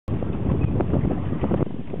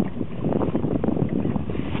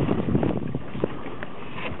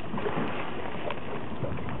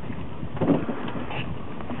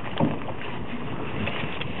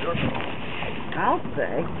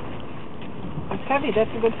It's heavy. That's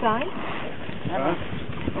a good sign. Huh?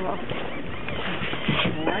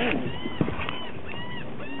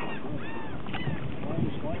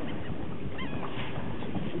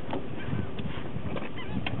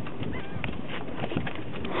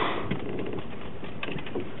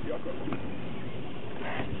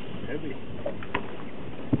 Heavy.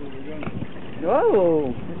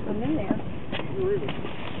 Whoa, there's some in there.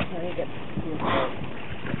 Let me get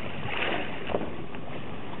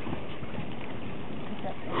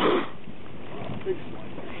Big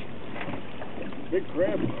slime. Big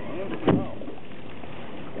crab, huh? Wow.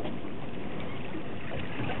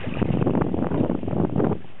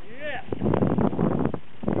 Yeah.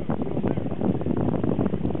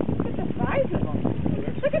 Look at the size of them.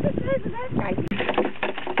 Look at the size of that guy.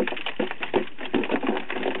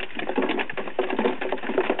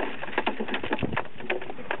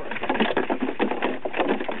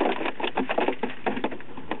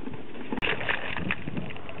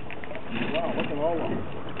 Wow, look at all of them.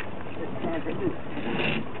 It's kind of good.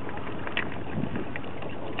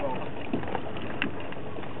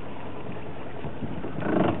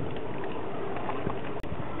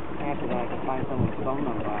 After that, I can find someone's phone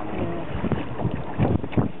number on it.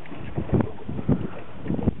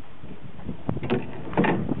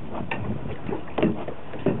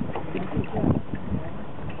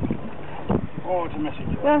 Oh, it's a messy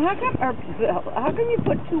job. Well, how come you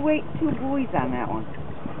put two buoys on that one?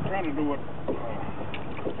 Trying to do what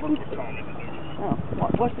Brooke was telling me to do. Oh,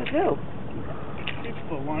 what's it do? Keeps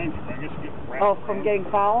the line from, I guess, getting wrapped Oh, from around. getting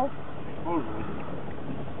fouled? Supposedly.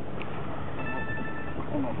 I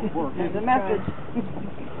don't know if it works. There's a message.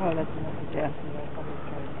 Oh, that's a message, yeah.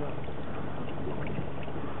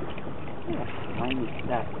 Yeah, slimy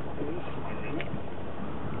stuff. It is slimy, isn't it?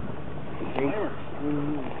 Slimers.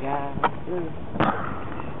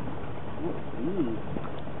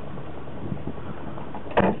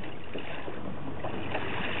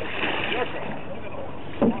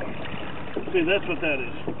 See, that's what that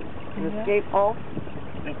is. An escape hole?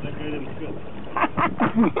 Yep, that guy didn't fit.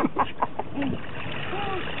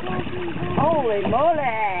 Holy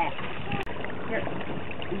moly! Here.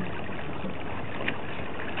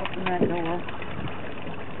 Open that door.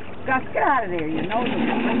 Gus, get out of there. Your nose is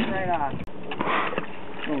going right off.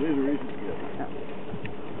 Oh, these are easy to get.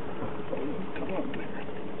 Come on, there.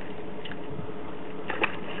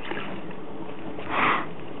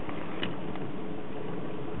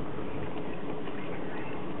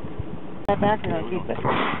 That back and I'll keep it.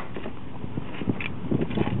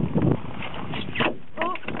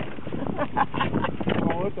 Oh!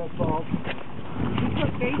 Oh, let that fall. You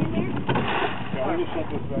put bait in there? Yeah, I'll just set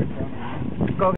this back down. Go.